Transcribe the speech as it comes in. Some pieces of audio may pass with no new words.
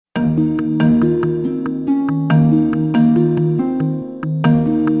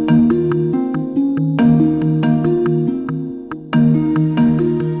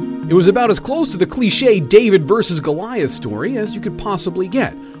was about as close to the cliche David versus Goliath story as you could possibly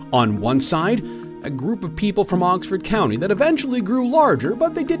get. On one side, a group of people from Oxford County that eventually grew larger,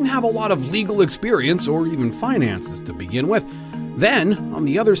 but they didn't have a lot of legal experience or even finances to begin with. Then, on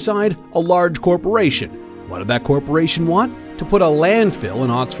the other side, a large corporation. What did that corporation want? To put a landfill in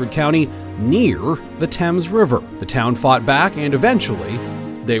Oxford County near the Thames River. The town fought back, and eventually,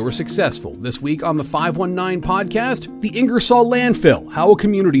 they were successful. This week on the 519 podcast, the Ingersoll landfill, how a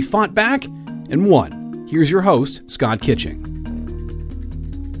community fought back and won. Here's your host, Scott Kitching.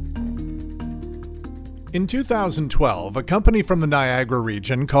 In 2012, a company from the Niagara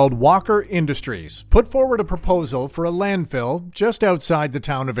region called Walker Industries put forward a proposal for a landfill just outside the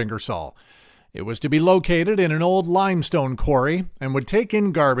town of Ingersoll. It was to be located in an old limestone quarry and would take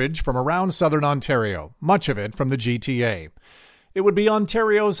in garbage from around southern Ontario, much of it from the GTA. It would be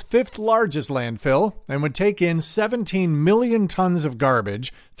Ontario's fifth largest landfill and would take in 17 million tons of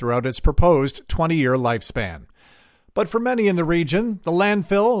garbage throughout its proposed 20-year lifespan. But for many in the region, the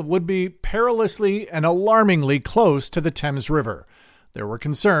landfill would be perilously and alarmingly close to the Thames River. There were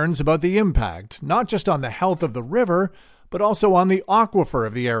concerns about the impact, not just on the health of the river, but also on the aquifer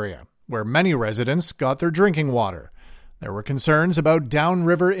of the area, where many residents got their drinking water. There were concerns about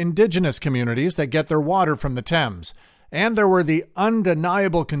downriver Indigenous communities that get their water from the Thames. And there were the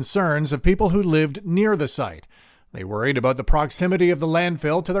undeniable concerns of people who lived near the site. They worried about the proximity of the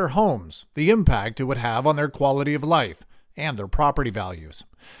landfill to their homes, the impact it would have on their quality of life, and their property values.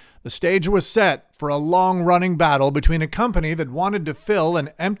 The stage was set for a long-running battle between a company that wanted to fill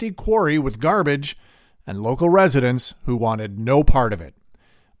an empty quarry with garbage and local residents who wanted no part of it.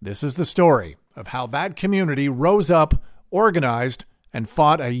 This is the story of how that community rose up, organized, and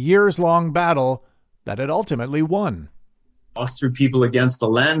fought a years-long battle that it ultimately won. Oxford People Against the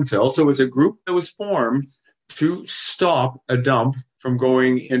Landfill. So it was a group that was formed to stop a dump from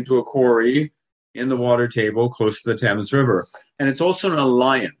going into a quarry in the water table close to the Thames River. And it's also an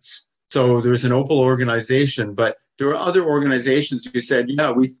alliance. So there's an Opal organization, but there are other organizations who said, yeah,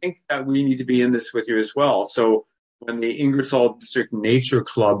 we think that we need to be in this with you as well. So when the Ingersoll District Nature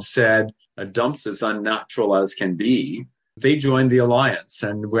Club said a dump's as unnatural as can be, they joined the alliance.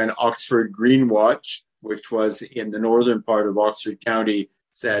 And when Oxford Green Watch, which was in the northern part of Oxford County,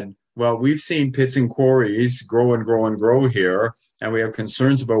 said, well, we've seen pits and quarries grow and grow and grow here, and we have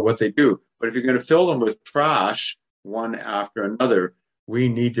concerns about what they do. But if you're going to fill them with trash, one after another, we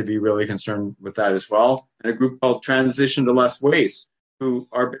need to be really concerned with that as well. And a group called Transition to Less Waste, who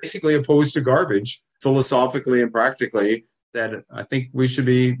are basically opposed to garbage, philosophically and practically, said, I think we should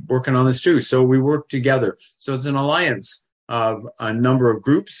be working on this too. So we work together. So it's an alliance of a number of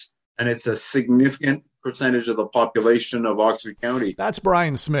groups, and it's a significant percentage of the population of Oxford County. That's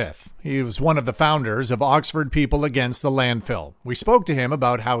Brian Smith. He was one of the founders of Oxford People Against the Landfill. We spoke to him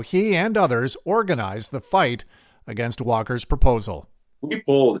about how he and others organized the fight against Walker's proposal. We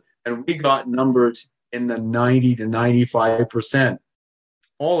polled, and we got numbers in the 90 to 95%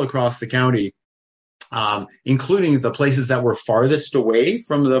 all across the county, including the places that were farthest away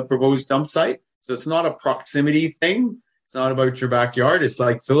from the proposed dump site. So it's not a proximity thing. It's not about your backyard. It's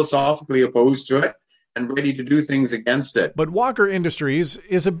like philosophically opposed to it and ready to do things against it. But Walker Industries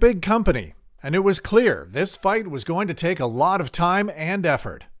is a big company, and it was clear this fight was going to take a lot of time and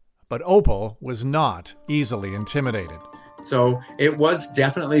effort. But Opal was not easily intimidated. So it was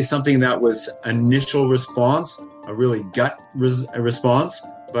definitely something that was initial response, a really gut response.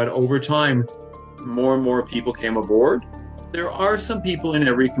 But over time, more and more people came aboard. There are some people in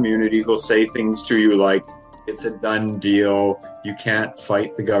every community who'll say things to you like, it's a done deal. You can't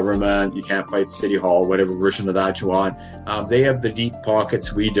fight the government. You can't fight City Hall, whatever version of that you want. They have the deep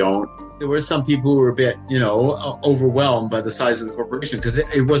pockets. We don't. There were some people who were a bit, overwhelmed by the size of the corporation because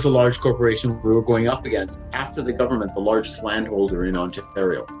it was a large corporation we were going up against after the government, the largest landholder in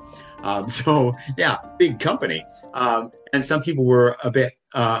Ontario. Big company. And some people were a bit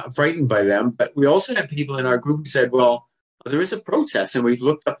frightened by them. But we also had people in our group who said, well, there is a process, and we've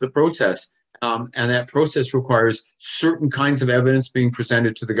looked up the process. And that process requires certain kinds of evidence being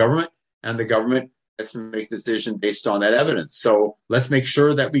presented to the government, and the government has to make a decision based on that evidence. So let's make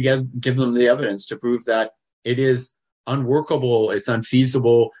sure that we give them the evidence to prove that it is unworkable, it's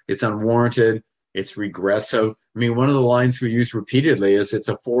unfeasible, it's unwarranted, it's regressive. I mean, one of the lines we use repeatedly is it's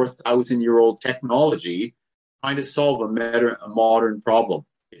a 4,000-year-old technology trying to solve a modern problem.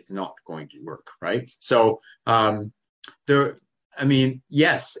 It's not going to work, right? So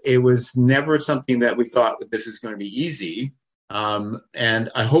yes, it was never something that we thought that this is going to be easy. And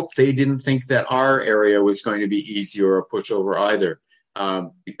I hope they didn't think that our area was going to be easy or a pushover either,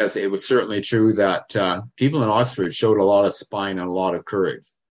 because it was certainly true that people in Oxford showed a lot of spine and a lot of courage.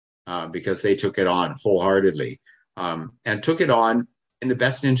 because they took it on wholeheartedly, and took it on in the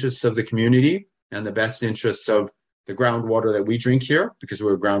best interests of the community and the best interests of the groundwater that we drink here, because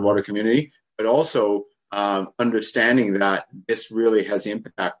we're a groundwater community, but also understanding that this really has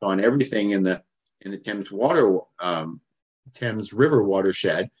impact on everything in the Thames River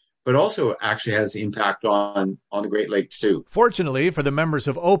watershed, but also actually has impact on the Great Lakes too. Fortunately for the members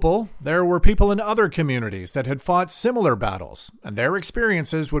of Opal, there were people in other communities that had fought similar battles, and their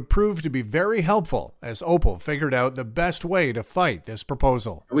experiences would prove to be very helpful as Opal figured out the best way to fight this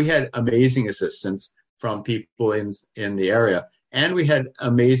proposal. We had amazing assistance from people in the area, and we had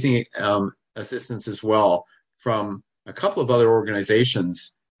amazing assistance as well from a couple of other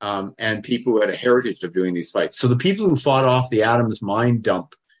organizations and people who had a heritage of doing these fights. So the people who fought off the Adams mine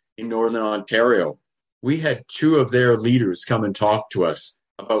dump in Northern Ontario, we had two of their leaders come and talk to us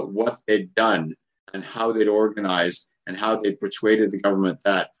about what they'd done and how they'd organized and how they'd persuaded the government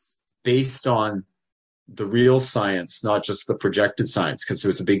that based on the real science, not just the projected science, because there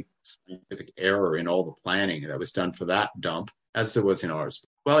was a big scientific error in all the planning that was done for that dump, as there was in ours.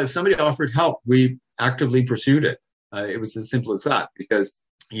 Well, if somebody offered help, we actively pursued it. It was as simple as that, because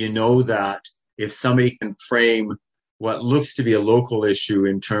you know that if somebody can frame what looks to be a local issue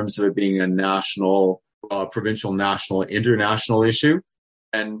in terms of it being a national, provincial, national, international issue,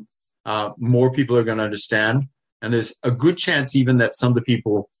 and more people are going to understand. And there's a good chance even that some of the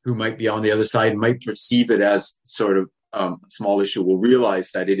people who might be on the other side might perceive it as sort of a small issue will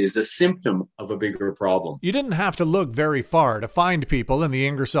realize that it is a symptom of a bigger problem. You didn't have to look very far to find people in the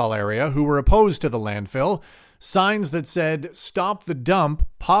Ingersoll area who were opposed to the landfill. Signs that said, "Stop the dump,"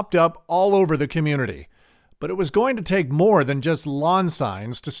 popped up all over the community. But it was going to take more than just lawn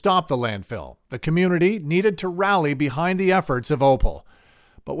signs to stop the landfill. The community needed to rally behind the efforts of Opal.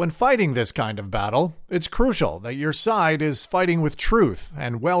 But when fighting this kind of battle, it's crucial that your side is fighting with truth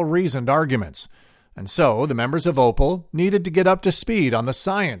and well-reasoned arguments. And so the members of Opal needed to get up to speed on the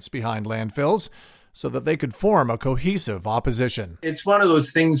science behind landfills so that they could form a cohesive opposition. It's one of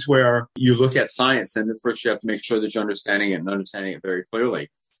those things where you look at science and first you have to make sure that you're understanding it and understanding it very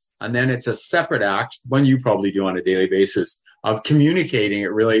clearly. And then it's a separate act, one you probably do on a daily basis, of communicating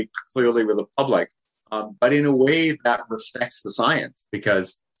it really clearly with the public, but in a way that respects the science.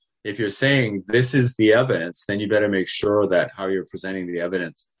 Because if you're saying this is the evidence, then you better make sure that how you're presenting the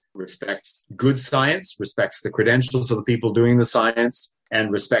evidence respects good science, respects the credentials of the people doing the science,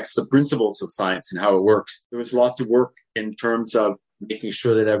 and respects the principles of science and how it works. There was lots of work in terms of making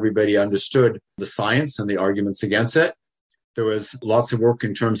sure that everybody understood the science and the arguments against it. There was lots of work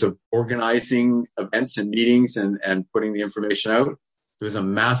in terms of organizing events and meetings and putting the information out. There was a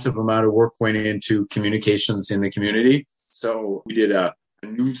massive amount of work went into communications in the community. So we did a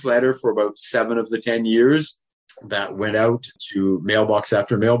newsletter for about 7 of the 10 years that went out to mailbox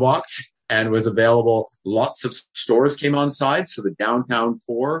after mailbox and was available. Lots of stores came on side. So the downtown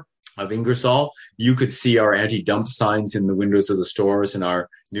core of Ingersoll, you could see our anti-dump signs in the windows of the stores, and our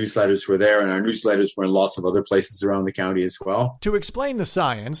newsletters were there, and our newsletters were in lots of other places around the county as well. To explain the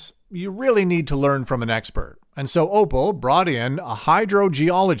science, you really need to learn from an expert. And so Opal brought in a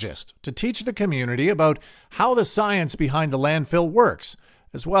hydrogeologist to teach the community about how the science behind the landfill works,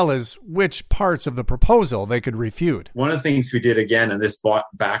 as well as which parts of the proposal they could refute. One of the things we did again, and this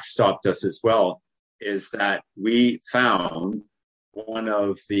backstopped us as well, is that we found one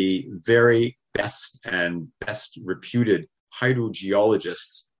of the very best and best reputed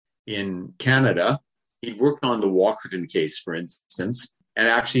hydrogeologists in Canada. He worked on the Walkerton case, for instance, and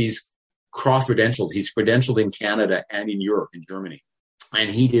actually he's cross-credentialed. He's credentialed in Canada and in Europe, in Germany. And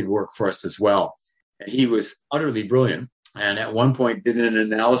he did work for us as well. And he was utterly brilliant. And at one point did an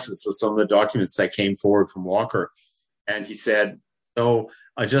analysis of some of the documents that came forward from Walker. And he said, so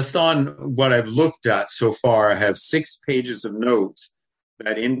just on what I've looked at so far, I have 6 pages of notes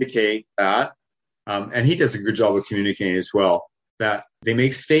that indicate that, and he does a good job of communicating as well, that they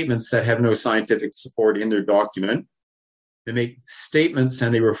make statements that have no scientific support in their document. They make statements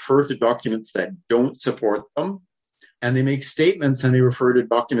and they refer to documents that don't support them. And they make statements and they refer to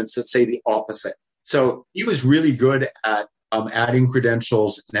documents that say the opposite. So he was really good at adding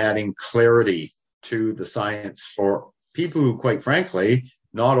credentials and adding clarity to the science for people who, quite frankly,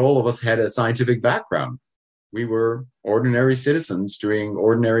 not all of us had a scientific background. We were ordinary citizens doing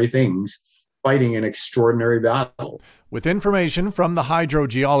ordinary things, fighting an extraordinary battle. With information from the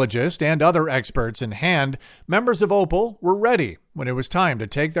hydrogeologist and other experts in hand, members of Opal were ready when it was time to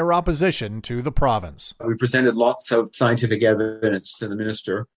take their opposition to the province. We presented lots of scientific evidence to the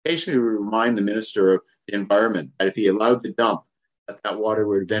minister. Basically, we remind the minister of the environment that if he allowed the dump, that water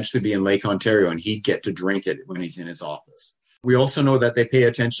would eventually be in Lake Ontario and he'd get to drink it when he's in his office. We also know that they pay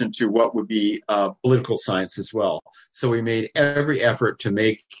attention to what would be political science as well. So we made every effort to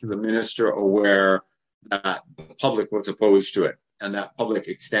make the minister aware that the public was opposed to it, and that public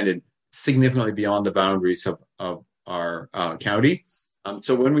extended significantly beyond the boundaries of our county.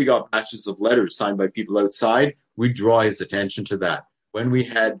 So when we got batches of letters signed by people outside, we draw his attention to that. When we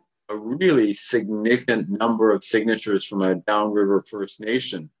had a really significant number of signatures from a downriver First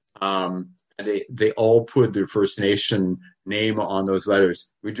Nation, they all put their First Nation name on those letters.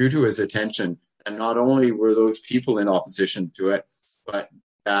 We drew to his attention, and not only were those people in opposition to it, but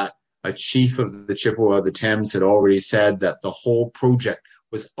that a chief of the Chippewa of the Thames had already said that the whole project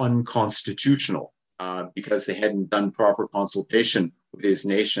was unconstitutional because they hadn't done proper consultation with his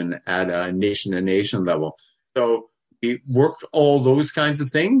nation at a nation-to-nation level. So we worked all those kinds of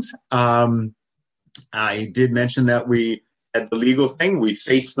things. I did mention that we had the legal thing. We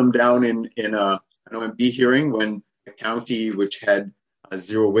faced them down in an OMB hearing when the county, which had a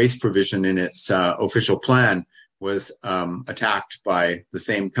zero waste provision in its official plan, was attacked by the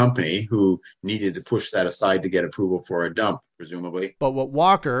same company who needed to push that aside to get approval for a dump, presumably. But what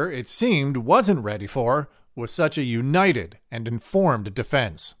Walker, it seemed, wasn't ready for was such a united and informed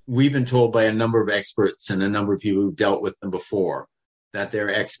defense. We've been told by a number of experts and a number of people who've dealt with them before that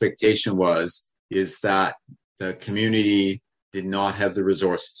their expectation is that the community did not have the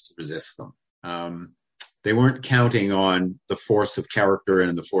resources to resist them. They weren't counting on the force of character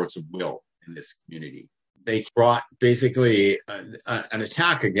and the force of will in this community. They brought basically an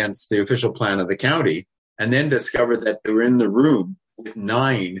attack against the official plan of the county, and then discovered that they were in the room with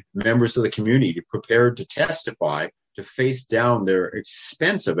 9 members of the community prepared to testify to face down their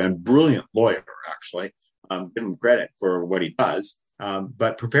expensive and brilliant lawyer, actually. Give him credit for what he does,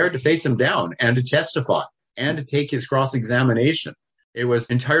 but prepared to face him down and to testify and to take his cross-examination. It was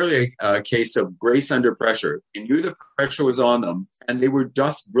entirely a case of grace under pressure. They knew the pressure was on them, and they were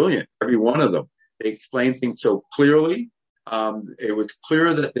just brilliant, every one of them. They explained things so clearly. It was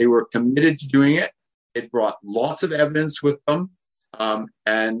clear that they were committed to doing it. It brought lots of evidence with them.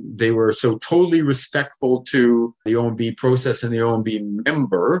 And they were so totally respectful to the OMB process and the OMB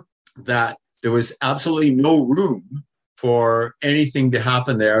member that there was absolutely no room for anything to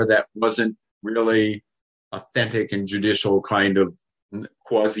happen there that wasn't really authentic and judicial kind of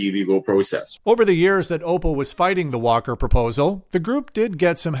quasi-legal process. Over the years that Opal was fighting the Walker proposal, the group did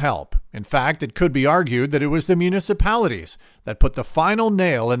get some help. In fact, it could be argued that it was the municipalities that put the final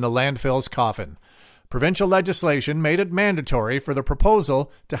nail in the landfill's coffin. Provincial legislation made it mandatory for the proposal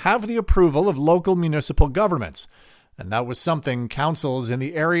to have the approval of local municipal governments, and that was something councils in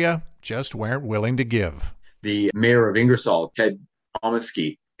the area just weren't willing to give. The mayor of Ingersoll, Ted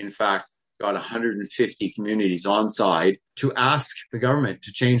Tomasky, in fact, got 150 communities on side to ask the government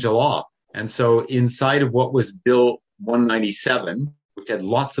to change the law. And so inside of what was Bill 197, which had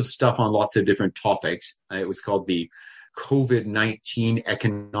lots of stuff on lots of different topics, it was called the COVID-19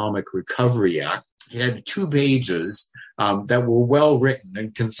 Economic Recovery Act. It had 2 pages that were well written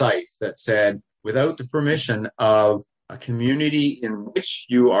and concise that said, without the permission of a community in which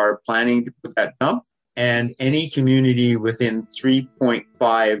you are planning to put that dump, and any community within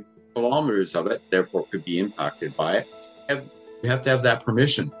 3.5 kilometers of it, therefore could be impacted by it, you have to have that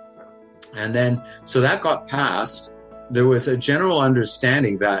permission. And then, so that got passed. There was a general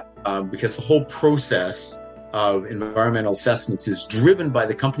understanding that because the whole process of environmental assessments is driven by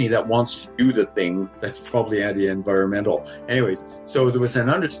the company that wants to do the thing that's probably anti-environmental. Anyways, so there was an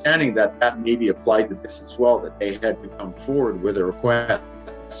understanding that maybe applied to this as well, that they had to come forward with a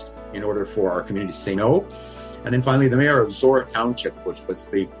request in order for our community to say no. And then finally, the mayor of Zora Township, which was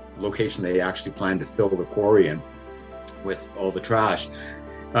the location they actually planned to fill the quarry in with all the trash,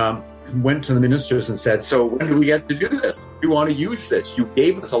 went to the ministers and said, so when do we get to do this? We want to use this. You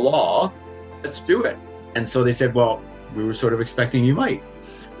gave us a law. Let's do it. And so they said, well, we were sort of expecting you might.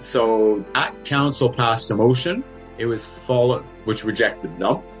 So that council passed a motion. It was followed, which rejected the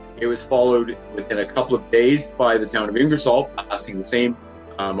dump. It was followed within a couple of days by the town of Ingersoll passing the same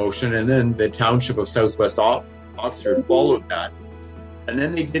motion. And then the township of Southwest Oxford followed that. And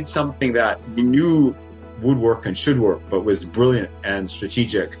then they did something that we knew would work and should work, but was brilliant and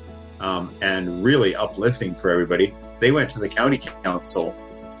strategic and really uplifting for everybody. They went to the county council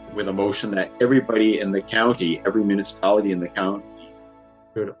with a motion that everybody in the county, every municipality in the county,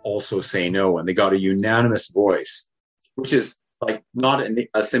 could also say no. And they got a unanimous voice, which is like not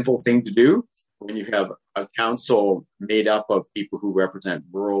a simple thing to do when you have a council made up of people who represent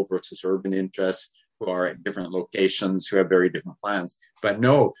rural versus urban interests, who are at different locations, who have very different plans. But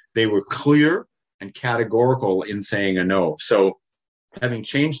no, they were clear and categorical in saying a no. So having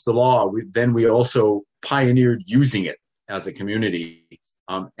changed the law, we also pioneered using it as a community,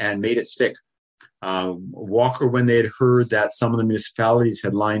 and made it stick. Walker, when they had heard that some of the municipalities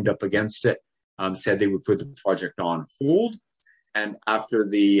had lined up against it, said they would put the project on hold. And after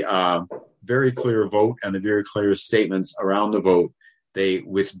the very clear vote and the very clear statements around the vote, they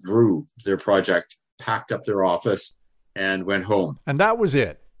withdrew their project, packed up their office, and went home. And that was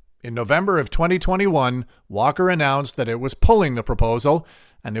it. In November of 2021, Walker announced that it was pulling the proposal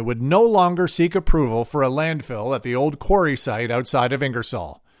and it would no longer seek approval for a landfill at the old quarry site outside of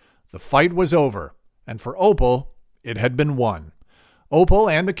Ingersoll. The fight was over, and for Opal, it had been won. Opal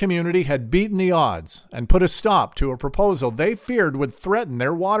and the community had beaten the odds and put a stop to a proposal they feared would threaten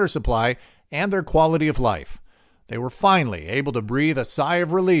their water supply and their quality of life. They were finally able to breathe a sigh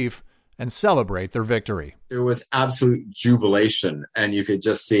of relief and celebrate their victory. There was absolute jubilation, and you could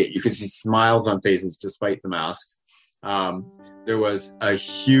just see it. You could see smiles on faces despite the masks. There was a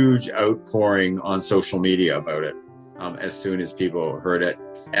huge outpouring on social media about it as soon as people heard it.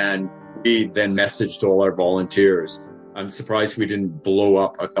 And we then messaged all our volunteers. I'm surprised we didn't blow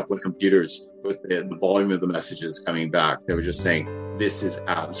up a couple of computers with the volume of the messages coming back. They were just saying, this is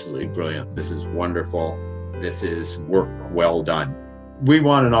absolutely brilliant. This is wonderful. This is work well done. We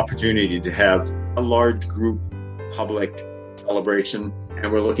want an opportunity to have a large group public celebration,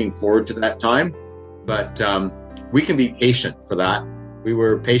 and we're looking forward to that time. But we can be patient for that. We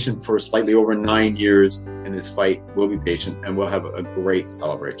were patient for slightly over 9 years in this fight. We'll be patient, and we'll have a great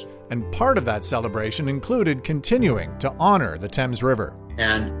celebration. And part of that celebration included continuing to honor the Thames River.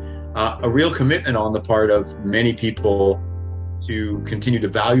 And a real commitment on the part of many people to continue to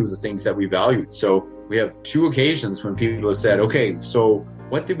value the things that we valued. So we have 2 occasions when people have said, okay, so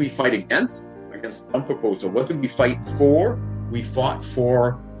what did we fight against the dump proposal? What did we fight for? We fought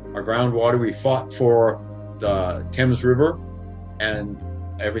for our groundwater. We fought for the Thames River and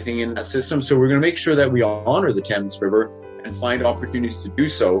everything in that system. So we're going to make sure that we honor the Thames River and find opportunities to do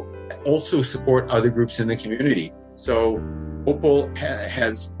so, also support other groups in the community. So Opal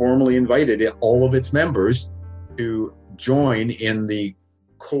has formally invited all of its members to join in the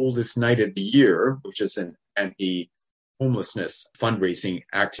coldest night of the year, which is an anti-homelessness fundraising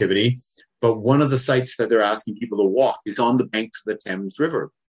activity. But one of the sites that they're asking people to walk is on the banks of the Thames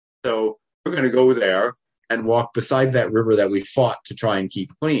River. So we're going to go there and walk beside that river that we fought to try and keep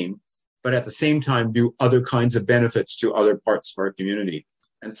clean, but at the same time do other kinds of benefits to other parts of our community.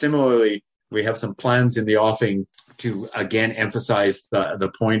 And similarly, we have some plans in the offing to, again, emphasize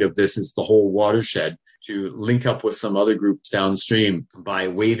the point of this is the whole watershed, to link up with some other groups downstream by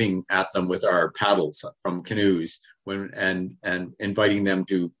waving at them with our paddles from canoes and inviting them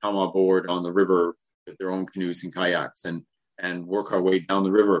to come on board on the river with their own canoes and kayaks and work our way down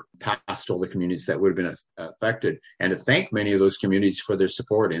the river past all the communities that would have been affected, and to thank many of those communities for their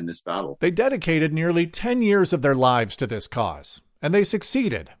support in this battle. They dedicated nearly 10 years of their lives to this cause, and they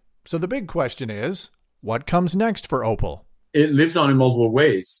succeeded. So the big question is, what comes next for Opal? It lives on in multiple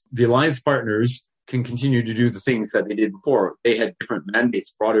ways. The Alliance partners can continue to do the things that they did before. They had different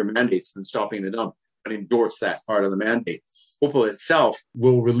mandates, broader mandates than stopping the dump, and endorse that part of the mandate. Opal itself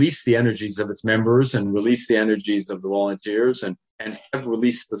will release the energies of its members and release the energies of the volunteers and have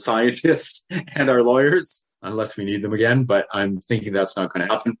released the scientists and our lawyers, unless we need them again, but I'm thinking that's not going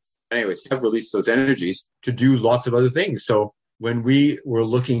to happen. Anyways, have released those energies to do lots of other things. So when we were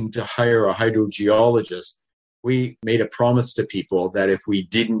looking to hire a hydrogeologist, we made a promise to people that if we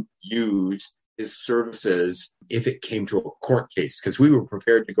didn't use his services, if it came to a court case, because we were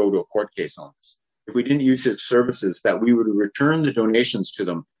prepared to go to a court case on this, if we didn't use his services, that we would return the donations to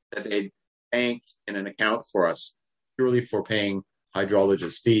them, that they'd bank in an account for us, purely for paying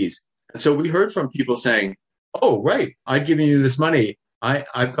hydrologist fees. And so we heard from people saying, oh, right, I've given you this money.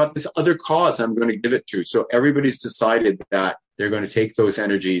 I've got this other cause I'm going to give it to. So everybody's decided that they're going to take those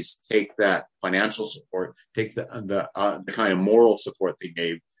energies, take that financial support, take the kind of moral support they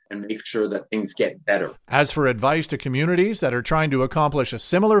gave, and make sure that things get better. As for advice to communities that are trying to accomplish a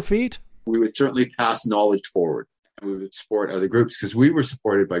similar feat, we would certainly pass knowledge forward, and we would support other groups, because we were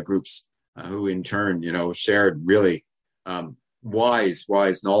supported by groups who in turn, shared really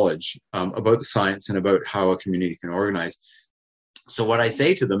wise knowledge about the science and about how a community can organize. So what I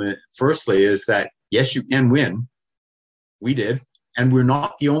say to them, firstly, is that, yes, you can win. We did. And we're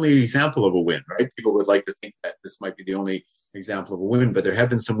not the only example of a win, right? People would like to think that this might be the only example of a win, but there have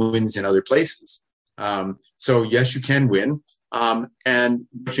been some wins in other places. So yes, you can win. And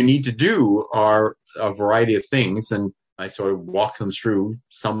what you need to do are a variety of things. And I sort of walk them through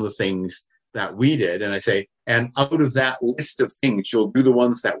some of the things that we did. And I say, and out of that list of things, you'll do the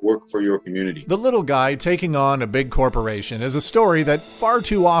ones that work for your community. The little guy taking on a big corporation is a story that far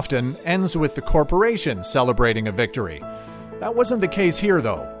too often ends with the corporation celebrating a victory. That wasn't the case here,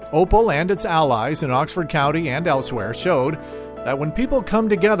 though. Opal and its allies in Oxford County and elsewhere showed that when people come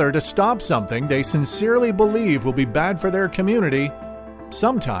together to stop something they sincerely believe will be bad for their community,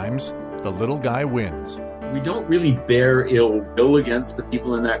 sometimes the little guy wins. We don't really bear ill will against the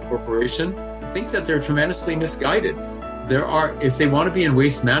people in that corporation. I think that they're tremendously misguided. If they want to be in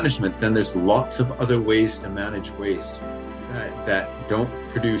waste management, then there's lots of other ways to manage waste that don't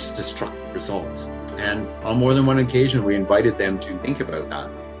produce destructive results. And on more than one occasion, we invited them to think about that.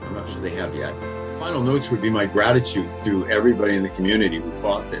 I'm not sure they have yet. Final notes would be my gratitude to everybody in the community who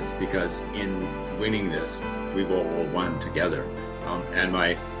fought this, because in winning this, we've all won together. And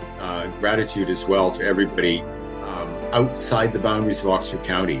my gratitude as well to everybody outside the boundaries of Oxford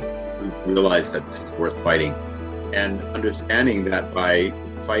County who've realized that this is worth fighting, and understanding that by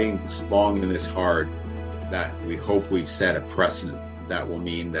fighting this long and this hard, that we hope we've set a precedent that will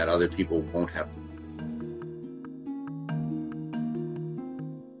mean that other people won't have to.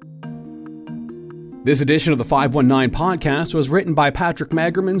 This edition of the 519 podcast was written by Patrick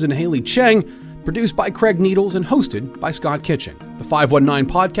Magermans and Haley Cheng, produced by Craig Needles, and hosted by Scott Kitchen. The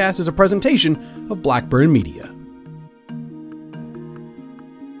 519 podcast is a presentation of Blackburn Media.